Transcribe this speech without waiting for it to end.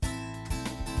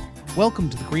Welcome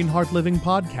to the Green Heart Living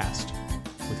Podcast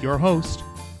with your host,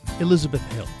 Elizabeth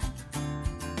Hill.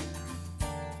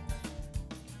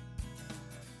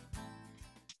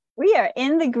 We are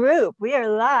in the group. We are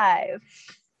live.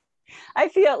 I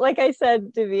feel, like I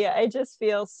said, Davia, I just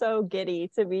feel so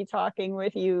giddy to be talking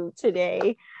with you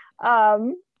today.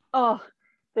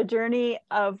 The journey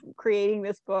of creating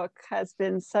this book has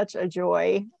been such a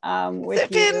joy with Has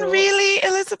it been you. Really,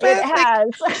 Elizabeth? It has.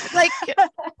 Like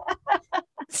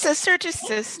sister to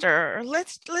sister.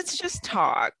 Let's just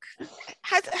talk.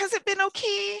 Has it been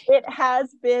okay? It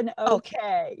has been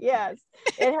okay. Yes,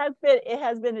 it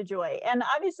has been a joy. And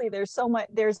obviously there's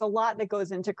a lot that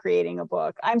goes into creating a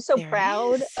book. I'm so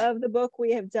proud of the book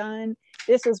we have done.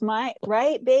 This is my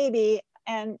right baby.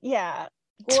 And yeah,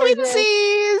 gorgeous.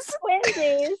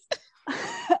 Twinsies.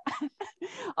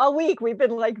 All week we've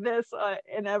been like this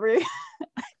in other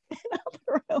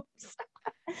rooms.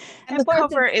 And the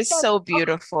cover is so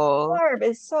beautiful. Barb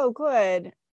is so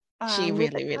good. She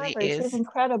really is. She's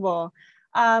incredible.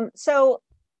 So,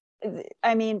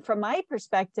 I mean, from my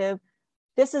perspective,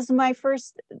 this is my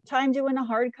first time doing a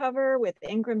hardcover with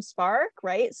Ingram Spark,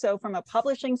 right? So from a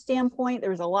publishing standpoint,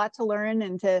 there's a lot to learn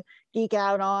and to geek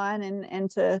out on and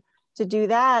to do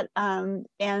that.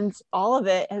 And all of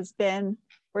it has been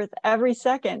worth every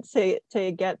second to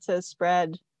get to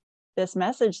spread this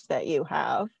message that you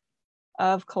have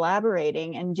of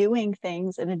collaborating and doing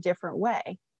things in a different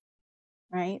way,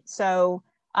 right? So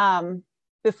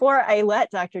before I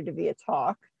let Dr. Davia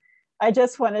talk, I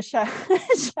just want to shout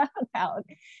out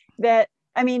that,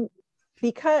 I mean,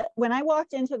 because when I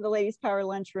walked into the Ladies Power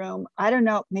lunchroom, I don't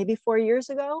know, maybe 4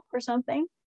 years ago or something,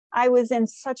 I was in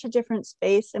such a different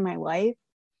space in my life,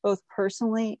 both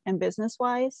personally and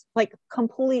business-wise, like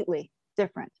completely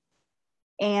different.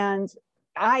 And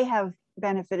I have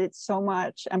benefited so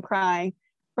much, I'm crying,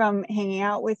 from hanging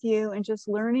out with you and just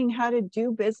learning how to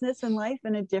do business and life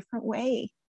in a different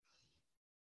way.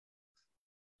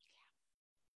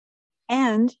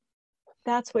 And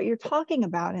that's what you're talking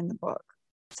about in the book.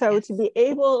 So to be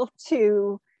able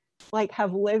to like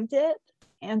have lived it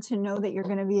and to know that you're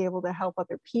going to be able to help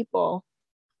other people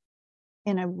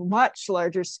in a much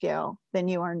larger scale than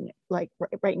you are like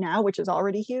right now, which is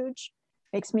already huge,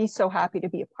 makes me so happy to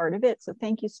be a part of it. So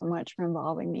thank you so much for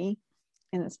involving me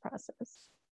in this process.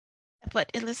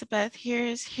 But Elizabeth,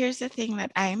 here's the thing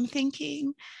that I'm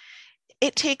thinking.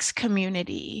 It takes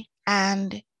community,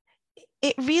 and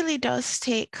it really does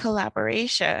take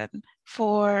collaboration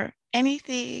for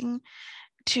anything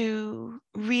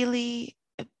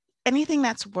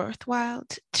that's worthwhile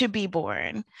to be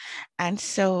born. And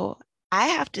so I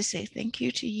have to say thank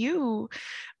you to you,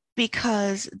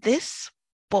 because this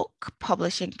book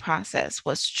publishing process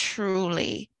was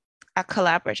truly a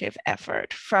collaborative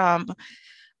effort, from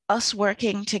us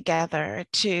working together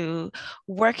to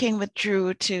working with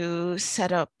Drew to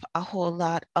set up a whole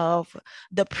lot of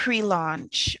the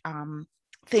pre-launch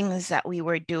things that we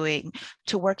were doing,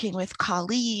 to working with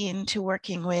Colleen, to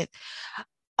working with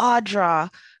Audra,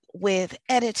 with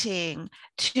editing,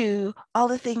 to all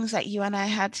the things that you and I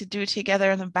had to do together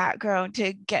in the background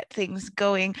to get things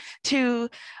going, to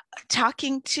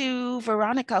talking to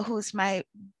Veronica, who's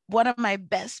one of my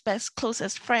best,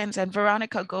 closest friends. And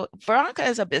Veronica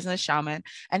is a business shaman,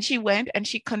 and she went and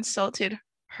she consulted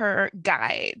her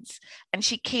guides, and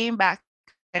she came back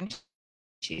and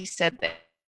she said the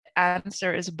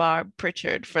answer is Barb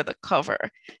Pritchard for the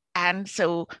cover. And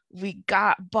so we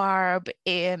got Barb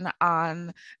in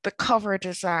on the cover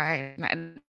design,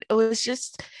 and it was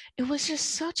just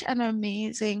such an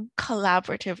amazing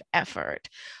collaborative effort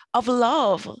of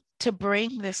love to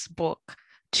bring this book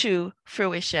to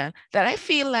fruition, that I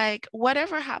feel like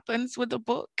whatever happens with the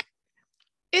book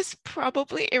is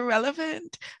probably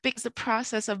irrelevant, because the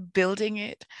process of building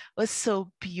it was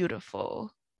so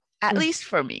beautiful. At least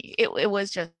for me, it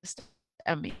was just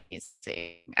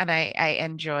amazing, and I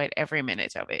enjoyed every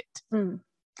minute of it. And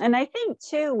I think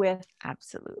too, with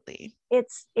absolutely,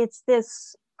 it's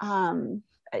this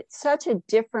it's such a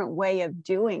different way of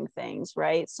doing things,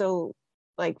 right? So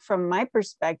like from my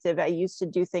perspective, I used to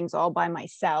do things all by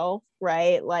myself,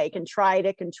 right? Like, and try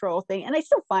to control things, and I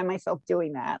still find myself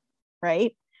doing that,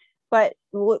 right? But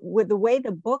with the way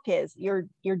the book is, you're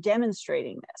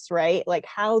demonstrating this, right? Like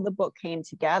how the book came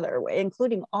together,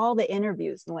 including all the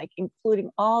interviews and like including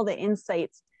all the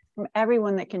insights from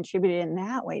everyone that contributed in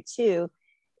that way too.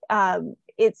 There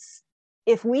is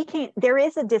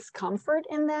a discomfort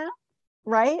in that,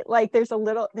 right? Like there's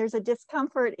a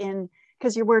discomfort in,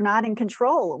 because we're not in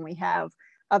control when we have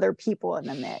other people in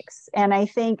the mix. And I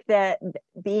think that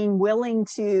being willing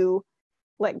to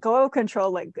let go of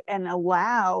control, and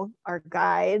allow our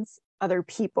guides other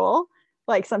people.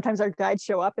 Like sometimes our guides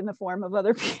show up in the form of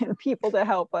other people to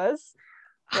help us,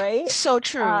 right? So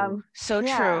true. So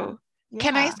yeah, true.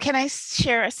 yeah. Can I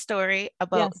share a story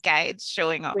about Yes, guides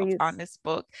showing up on please. this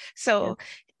book? Yes. So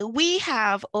we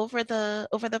have over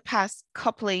the past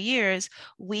couple of years,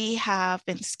 we have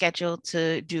been scheduled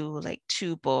to do like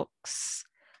 2 books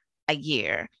a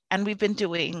year. And we've been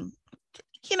doing,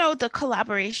 the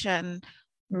collaboration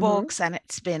Mm-hmm. books, and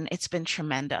it's been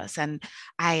tremendous, and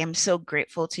I am so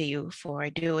grateful to you for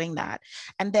doing that.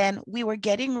 And then we were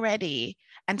getting ready,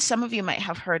 and some of you might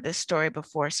have heard this story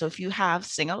before, so if you have,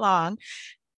 sing along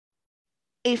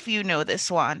if you know this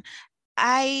one.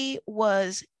 I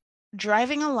was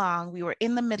driving along, we were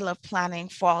in the middle of planning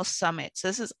fall summits.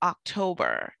 This is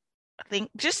October. Think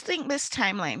this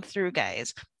timeline through,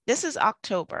 guys. This is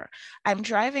October. I'm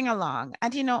driving along,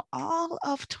 and all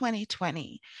of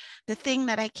 2020, the thing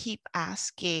that I keep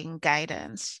asking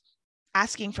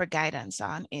for guidance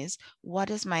on is,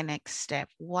 what is my next step?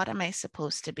 What am I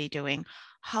supposed to be doing?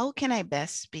 How can I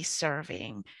best be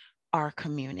serving our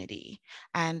community?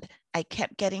 And I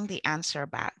kept getting the answer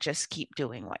back, just keep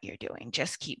doing what you're doing,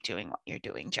 just keep doing what you're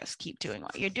doing, just keep doing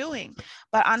what you're doing.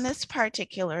 But on this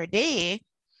particular day,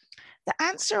 the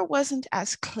answer wasn't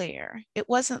as clear. It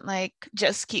wasn't like,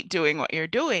 just keep doing what you're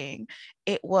doing.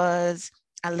 It was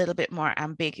a little bit more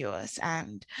ambiguous,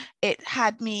 and it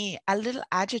had me a little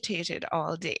agitated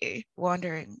all day,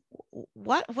 wondering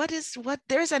what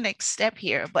there's a next step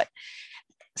here, but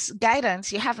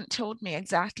guidance, you haven't told me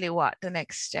exactly what the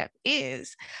next step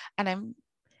is. And I'm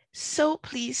so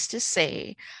pleased to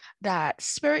say that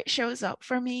Spirit shows up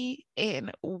for me in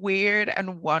weird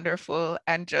and wonderful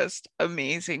and just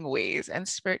amazing ways. And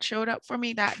Spirit showed up for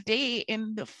me that day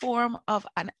in the form of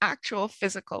an actual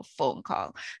physical phone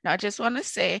call. Now, I just want to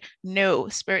say, no,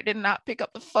 Spirit did not pick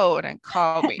up the phone and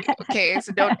call me. Okay.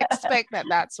 So don't expect that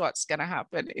that's what's going to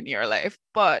happen in your life.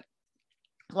 But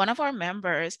one of our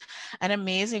members, an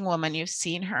amazing woman, you've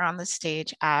seen her on the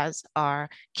stage as our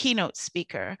keynote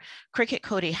speaker, Cricket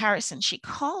Cody Harrison, she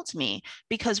called me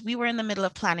because we were in the middle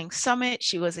of planning summit.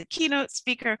 She was a keynote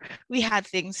speaker. We had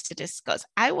things to discuss.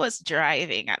 I was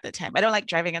driving at the time. I don't like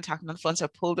driving and talking on the phone, so I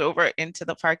pulled over into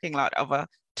the parking lot of a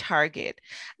Target.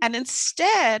 And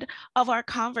instead of our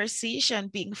conversation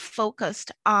being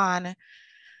focused on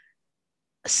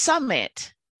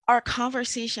summit, our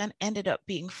conversation ended up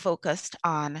being focused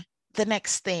on the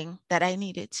next thing that I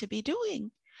needed to be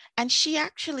doing. And she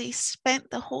actually spent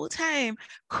the whole time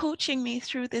coaching me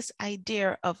through this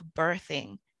idea of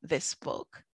birthing this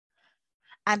book.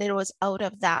 And it was out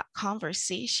of that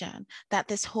conversation that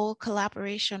this whole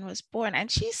collaboration was born. And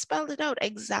she spelled it out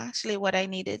exactly what I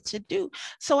needed to do.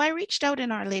 So I reached out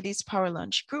in our Ladies Power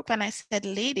Lunch group and I said,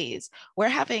 ladies, we're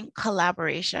having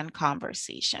collaboration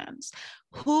conversations.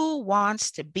 Who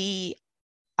wants to be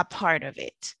a part of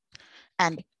it?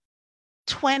 And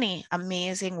 20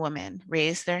 amazing women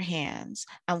raised their hands,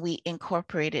 and we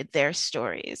incorporated their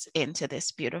stories into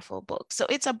this beautiful book. So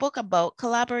it's a book about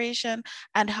collaboration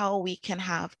and how we can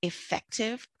have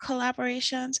effective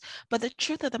collaborations. But the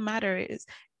truth of the matter is,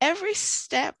 every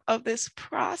step of this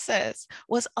process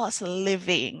was us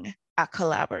living a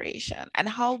collaboration. And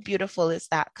how beautiful is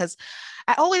that? Because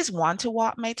I always want to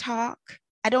walk my talk.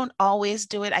 I don't always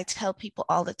do it. I tell people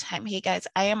all the time, hey guys,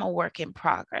 I am a work in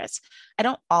progress. I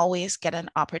don't always get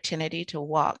an opportunity to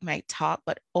walk my talk,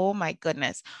 but oh my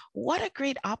goodness, what a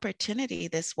great opportunity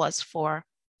this was for,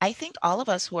 I think, all of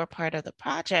us who are part of the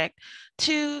project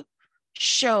to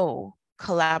show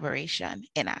collaboration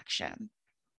in action.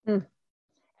 Mm.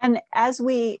 And as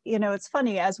we, it's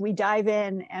funny, as we dive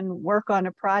in and work on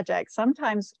a project,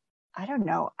 sometimes, I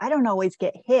don't always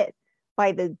get hit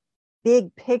by the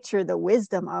big picture, the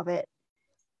wisdom of it.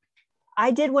 I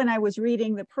did when I was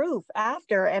reading the proof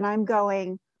after, and I'm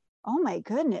going, oh my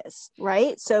goodness,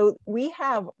 right? So we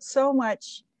have so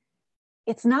much,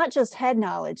 it's not just head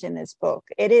knowledge in this book.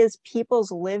 It is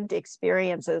people's lived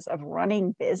experiences of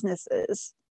running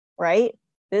businesses, right?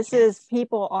 This is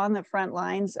people on the front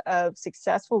lines of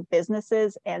successful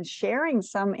businesses and sharing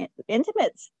some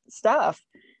intimate stuff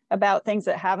about things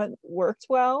that haven't worked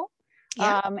well.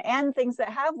 And things that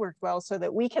have worked well, so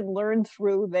that we can learn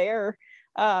through their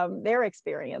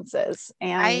experiences.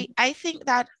 And I think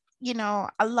that,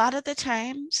 a lot of the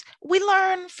times we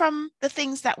learn from the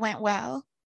things that went well.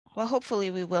 Well,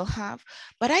 hopefully we will have,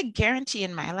 but I guarantee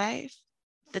in my life,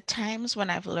 the times when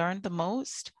I've learned the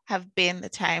most have been the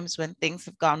times when things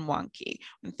have gone wonky,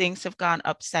 when things have gone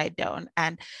upside down.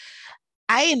 And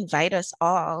I invite us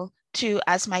all to,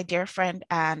 as my dear friend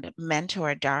and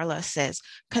mentor Darla says,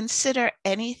 consider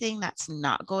anything that's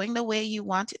not going the way you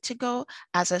want it to go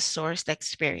as a sourced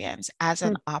experience, as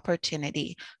an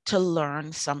opportunity to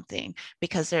learn something,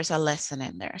 because there's a lesson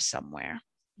in there somewhere.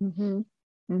 Mm-hmm.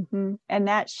 Mm-hmm. And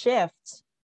that shift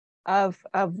of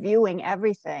viewing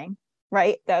everything,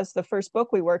 right? That's the first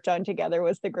book we worked on together,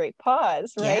 was The Great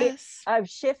Pause, right? Yes. Of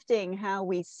shifting how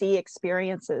we see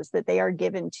experiences, that they are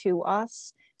given to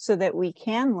us so that we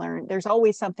can learn. There's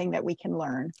always something that we can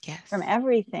learn from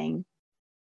everything.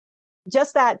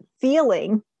 Just that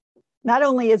feeling, not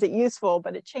only is it useful,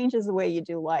 but it changes the way you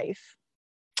do life.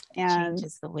 And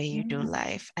changes the way you do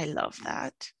life. I love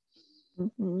that.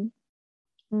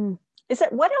 Mm-hmm.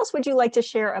 What else would you like to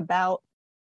share about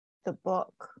the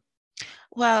book?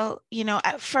 Well,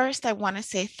 at first, I want to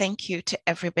say thank you to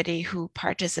everybody who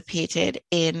participated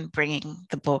in bringing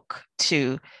the book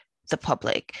to the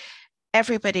public.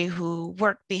 Everybody who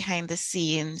worked behind the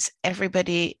scenes,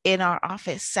 everybody in our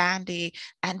office, Sandy,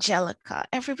 Angelica,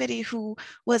 everybody who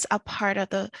was a part of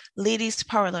the Ladies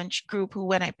Power Lunch group, who,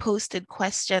 when I posted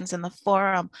questions in the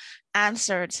forum,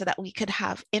 answered so that we could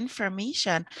have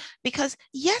information. Because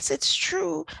yes, it's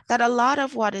true that a lot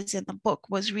of what is in the book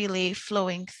was really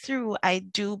flowing through, I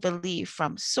do believe,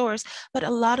 from source, but a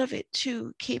lot of it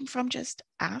too came from just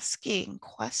asking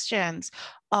questions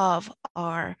of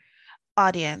our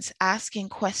audience, asking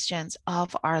questions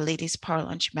of our Ladies Power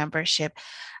Lunch membership,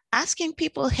 asking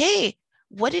people, hey,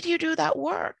 what did you do that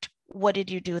worked? What did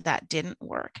you do that didn't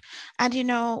work? And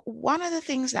one of the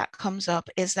things that comes up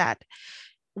is that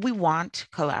we want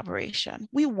collaboration.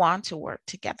 We want to work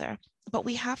together, but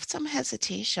we have some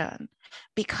hesitation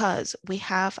because we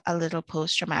have a little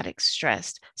post-traumatic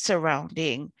stress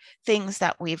surrounding things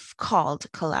that we've called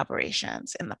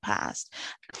collaborations in the past,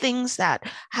 things that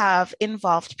have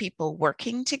involved people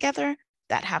working together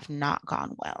that have not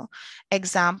gone well.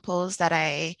 Examples that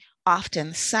I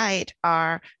often cite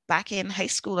are back in high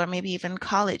school or maybe even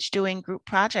college, doing group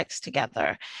projects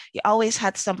together. You always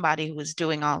had somebody who was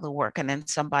doing all the work and then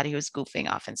somebody who was goofing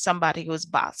off and somebody who was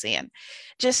bossy, and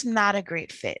just not a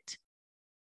great fit.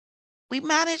 We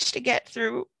managed to get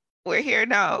through. We're here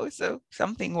now, so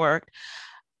something worked.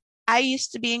 I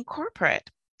used to be in corporate.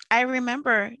 I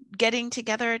remember getting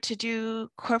together to do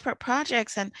corporate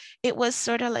projects, and it was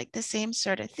sort of like the same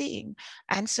sort of thing.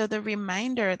 And so the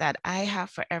reminder that I have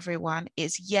for everyone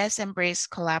is, yes, embrace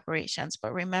collaborations,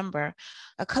 but remember,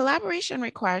 a collaboration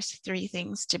requires three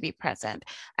things to be present,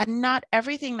 and not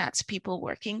everything that's people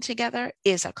working together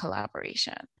is a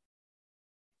collaboration.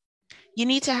 You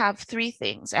need to have three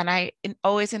things, and I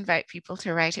always invite people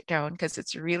to write it down because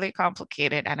it's really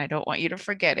complicated and I don't want you to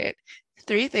forget it.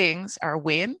 Three things are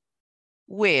win,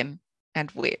 win, and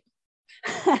win.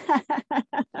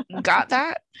 Got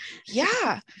that?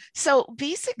 Yeah. So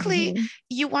basically,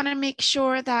 you want to make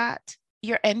sure that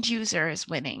your end user is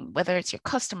winning, whether it's your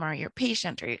customer, your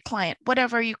patient, or your client,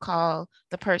 whatever you call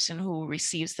the person who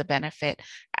receives the benefit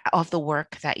of the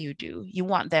work that you do. You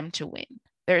want them to win.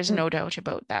 There's no doubt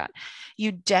about that.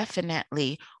 You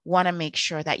definitely want to make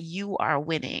sure that you are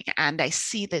winning. And I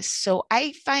see this. So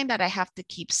I find that I have to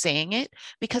keep saying it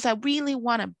because I really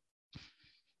want to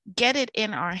get it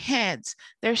in our heads.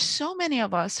 There's so many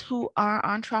of us who are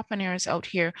entrepreneurs out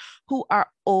here who are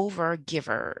over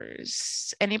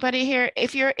givers. Anybody here?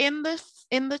 If you're in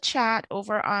the chat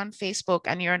over on Facebook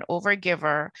and you're an over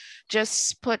giver,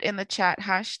 just put in the chat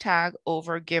hashtag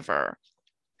over giver.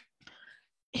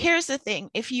 Here's the thing.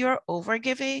 If you're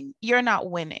overgiving, you're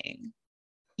not winning.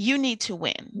 You need to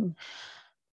win.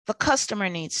 The customer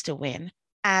needs to win,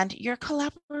 and your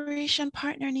collaboration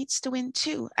partner needs to win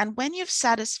too. And when you've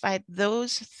satisfied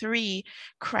those three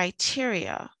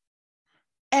criteria,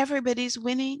 everybody's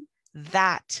winning.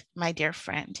 That, my dear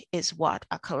friend, is what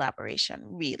a collaboration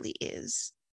really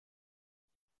is.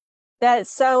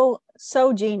 That's so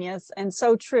genius and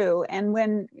so true. And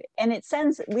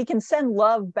we can send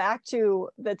love back to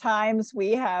the times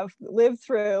we have lived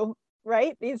through,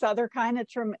 right? These other kind of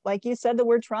trauma, like you said, the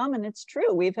word trauma, and it's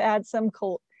true. We've had some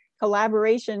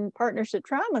collaboration, partnership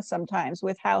trauma sometimes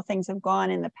with how things have gone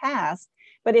in the past.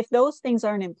 But if those things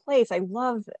aren't in place, I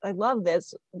love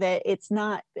this, that it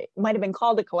might have been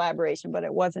called a collaboration, but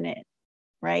it wasn't it.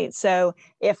 Right. So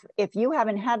if you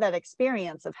haven't had that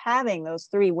experience of having those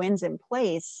three wins in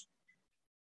place,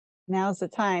 now's the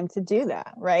time to do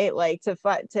that. Right. Like to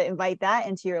invite that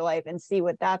into your life and see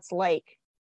what that's like.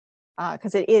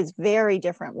 Because it is very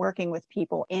different working with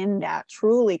people in that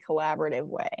truly collaborative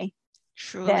way.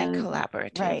 Truly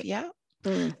collaborative. Right. Yeah.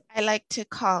 I like to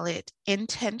call it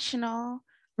intentional,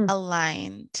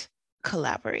 aligned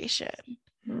collaboration.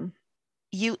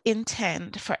 you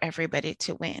intend for everybody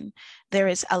to win. There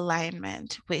is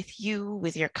alignment with you,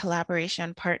 with your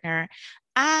collaboration partner,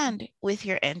 and with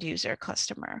your end user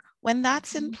customer. When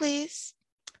that's in place,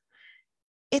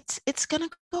 it's gonna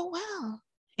go well.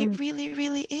 It really,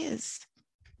 really is.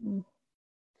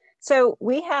 So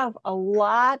we have a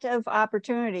lot of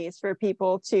opportunities for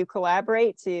people to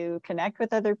collaborate, to connect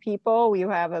with other people. We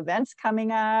have events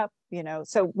coming up,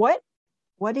 so what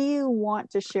do you want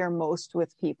to share most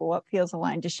with people? What feels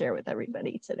aligned to share with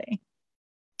everybody today?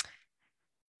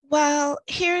 Well,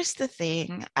 here's the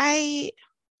thing. I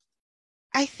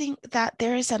think that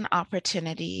there is an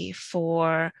opportunity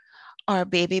for our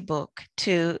baby book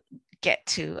to get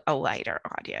to a wider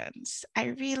audience. I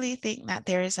really think that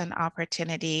there is an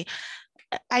opportunity.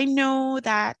 I know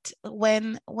that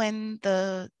when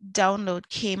the download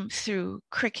came through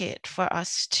Cricket for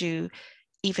us to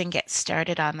even get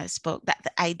started on this book, that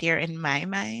the idea in my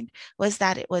mind was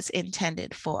that it was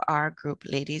intended for our group,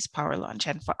 Ladies Power Lunch,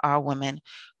 and for our women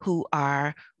who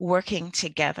are working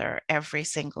together every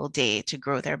single day to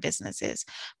grow their businesses.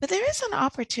 But there is an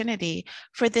opportunity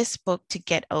for this book to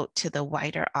get out to the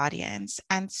wider audience.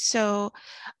 And so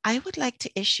I would like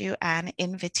to issue an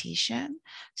invitation,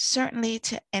 certainly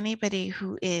to anybody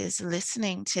who is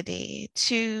listening today,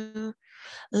 to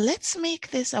let's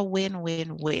make this a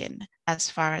win-win-win as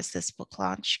far as this book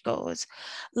launch goes.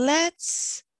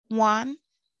 Let's, one,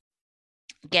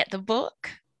 get the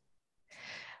book.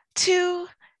 Two,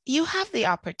 you have the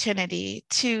opportunity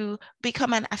to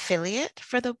become an affiliate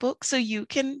for the book, so you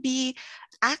can be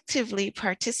actively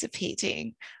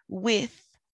participating with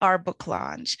our book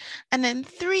launch. And then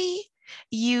three,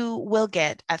 you will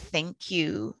get a thank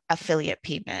you affiliate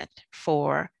payment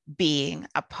for being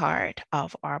a part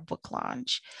of our book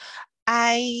launch.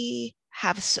 I'm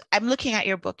looking at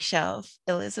your bookshelf,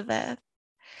 Elizabeth.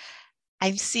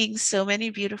 I'm seeing so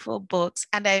many beautiful books,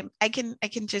 and I can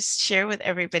just share with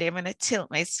everybody. I'm going to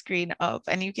tilt my screen up,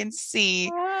 and you can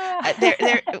see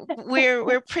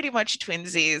we're pretty much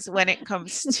twinsies when it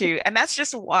comes to, and that's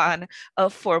just one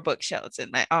of 4 bookshelves in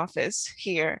my office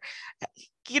here.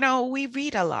 We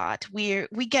read a lot. We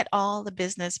get all the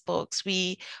business books.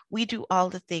 We do all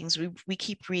the things. We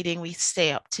keep reading. We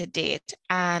stay up to date,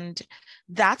 and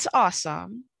that's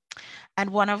awesome.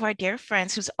 And one of our dear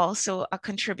friends who's also a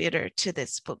contributor to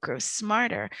this book, Grow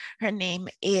Smarter, her name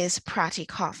is Prati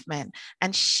Kaufman.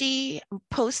 And she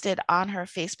posted on her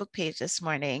Facebook page this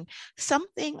morning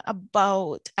something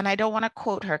about, and I don't want to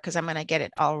quote her because I'm going to get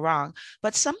it all wrong,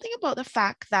 but something about the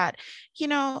fact that,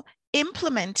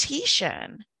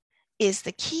 implementation is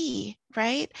the key,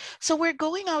 right? So we're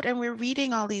going out and we're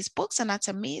reading all these books, and that's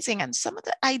amazing. And some of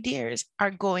the ideas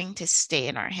are going to stay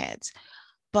in our heads.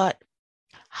 But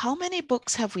how many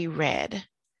books have we read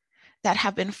that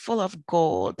have been full of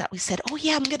gold that we said, oh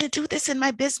yeah, I'm going to do this in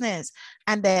my business,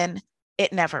 and then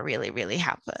it never really, really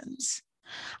happens?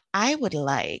 I would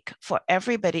like for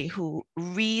everybody who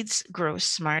reads Grow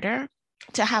Smarter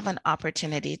to have an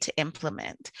opportunity to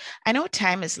implement. I know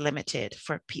time is limited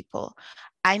for people.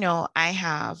 I know I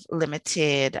have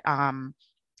limited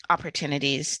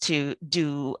opportunities to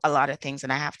do a lot of things,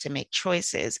 and I have to make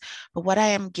choices. But what I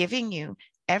am giving you,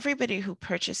 everybody who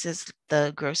purchases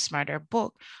the Grow Smarter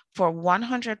book for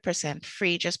 100%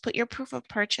 free, just put your proof of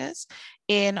purchase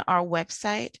in our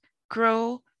website,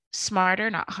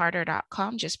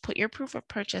 growsmarternotharder.com. Just put your proof of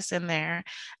purchase in there,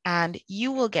 and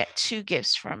you will get 2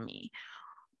 gifts from me,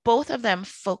 both of them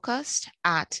focused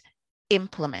at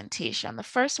implementation. The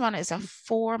first one is a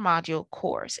 4-module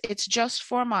course. It's just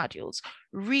 4 modules,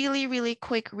 really, really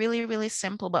quick, really, really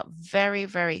simple, but very,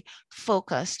 very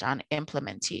focused on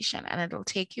implementation. And it'll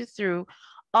take you through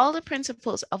all the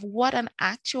principles of what an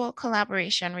actual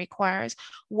collaboration requires,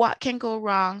 what can go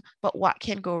wrong, but what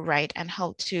can go right, and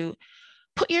how to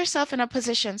put yourself in a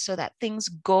position so that things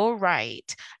go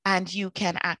right and you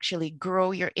can actually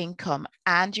grow your income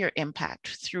and your impact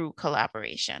through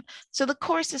collaboration. So the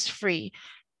course is free.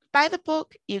 Buy the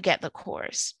book, you get the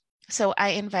course. So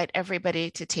I invite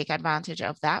everybody to take advantage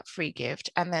of that free gift.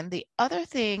 And then the other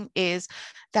thing is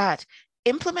that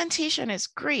implementation is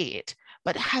great,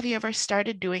 but have you ever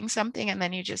started doing something and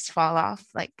then you just fall off,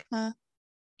 like,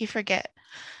 you forget?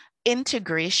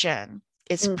 Integration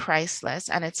is priceless.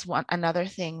 And it's another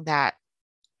thing that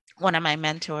one of my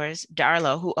mentors,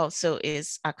 Darla, who also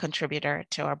is a contributor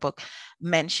to our book,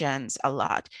 mentions a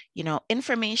lot.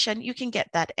 Information, you can get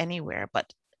that anywhere,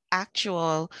 but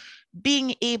actual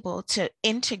being able to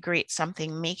integrate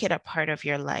something, make it a part of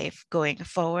your life going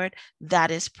forward,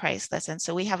 that is priceless. And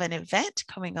so we have an event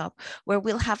coming up where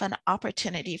we'll have an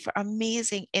opportunity for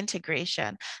amazing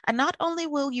integration. And not only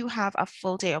will you have a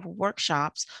full day of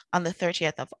workshops on the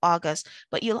 30th of August,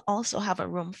 but you'll also have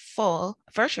a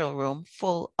virtual room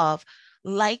full of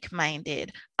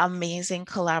like-minded, amazing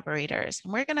collaborators.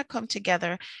 And we're going to come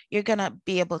together. You're going to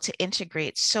be able to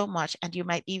integrate so much, and you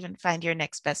might even find your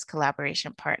next best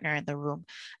collaboration partner in the room.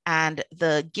 And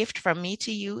the gift from me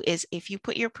to you is, if you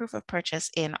put your proof of purchase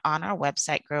in on our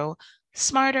website,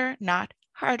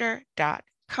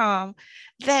 growsmarternotharder.com,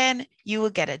 then you will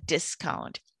get a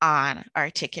discount on our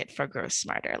ticket for Grow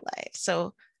Smarter Live.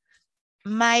 So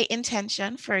my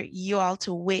intention for you all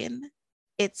to win,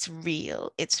 it's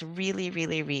real. It's really,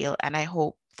 really real. And I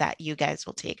hope that you guys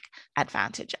will take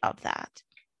advantage of that.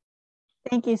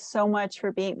 Thank you so much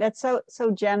for being, that's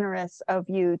so generous of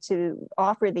you to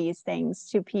offer these things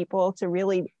to people, to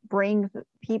really bring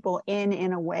people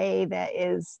in a way that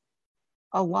is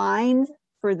aligned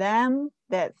for them,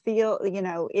 that feel,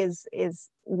 is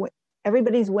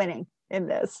everybody's winning in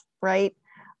this, right?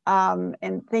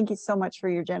 And thank you so much for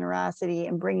your generosity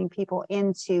and bringing people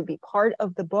in to be part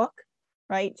of the book,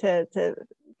 right? To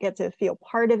get to feel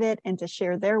part of it and to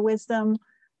share their wisdom.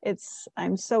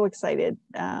 I'm so excited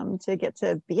to get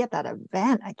to be at that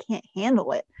event. I can't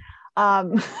handle it.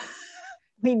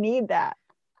 We need that.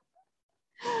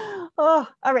 Oh,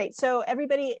 all right. So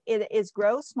everybody, it is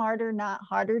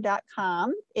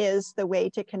growsmarternotharder.com is the way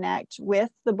to connect with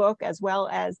the book, as well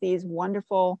as these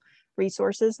wonderful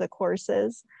resources, the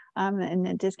courses, and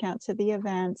a discount to the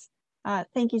events.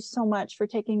 Thank you so much for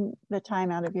taking the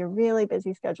time out of your really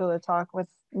busy schedule to talk with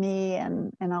me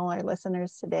and all our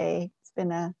listeners today. It's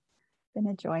been a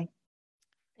joy.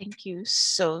 Thank you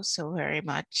so very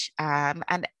much.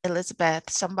 And Elizabeth,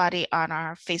 somebody on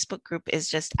our Facebook group is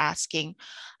just asking,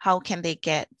 how can they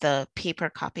get the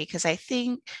paper copy?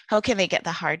 How can they get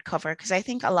the hardcover? Because I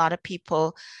think a lot of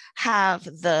people have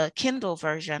the Kindle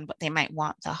version, but they might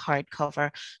want the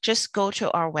hardcover. Just go to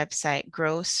our website,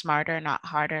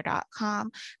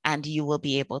 growsmarternotharder.com, and you will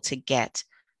be able to get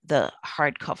the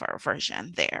hardcover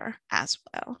version there as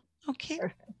well. Okay.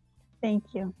 Perfect.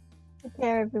 Thank you. Take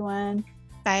care, everyone.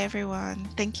 Bye, everyone.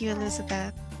 Thank you,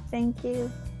 Elizabeth. Thank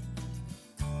you.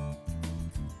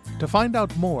 To find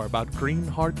out more about Green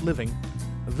Heart Living,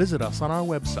 visit us on our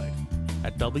website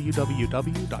at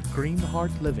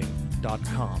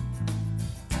www.greenheartliving.com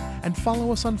and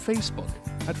follow us on Facebook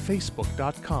at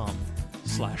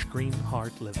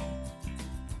facebook.com/greenheartliving.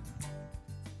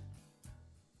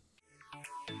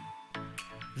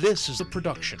 This is a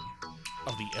production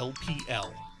of the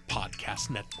LPL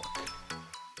Podcast Network.